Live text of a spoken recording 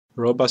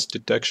Robust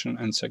detection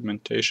and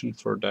segmentation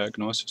for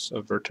diagnosis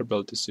of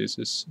vertebral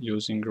diseases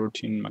using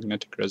routine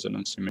magnetic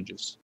resonance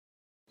images.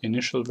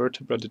 Initial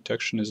vertebra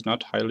detection is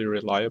not highly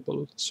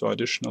reliable, so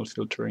additional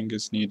filtering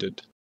is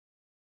needed.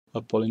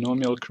 A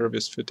polynomial curve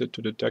is fitted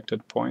to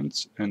detected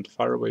points and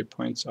faraway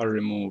points are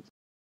removed.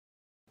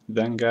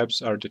 Then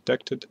gaps are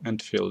detected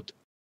and filled.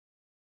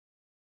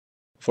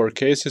 For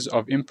cases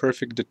of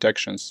imperfect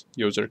detections,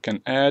 user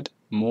can add,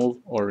 move,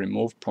 or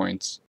remove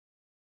points.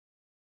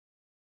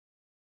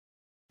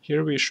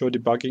 Here we show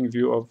debugging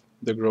view of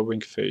the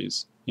growing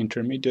phase.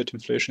 Intermediate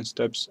inflation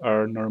steps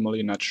are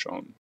normally not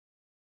shown.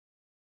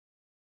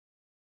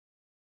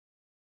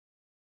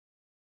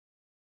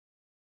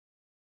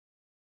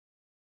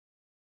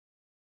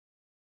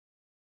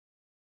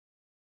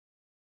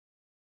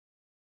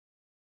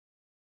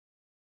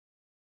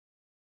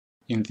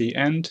 In the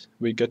end,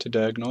 we get a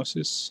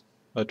diagnosis,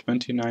 a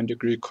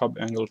 29-degree Cobb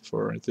angle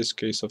for this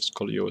case of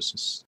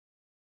scoliosis.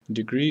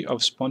 Degree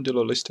of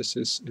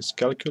spondylolisthesis is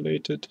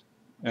calculated,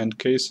 and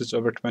cases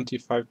over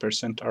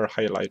 25% are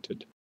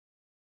highlighted.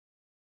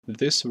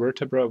 This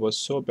vertebra was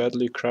so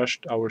badly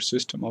crushed our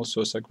system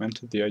also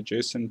segmented the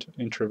adjacent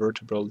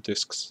intervertebral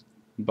discs,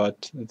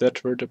 but that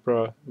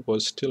vertebra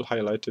was still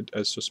highlighted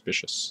as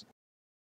suspicious.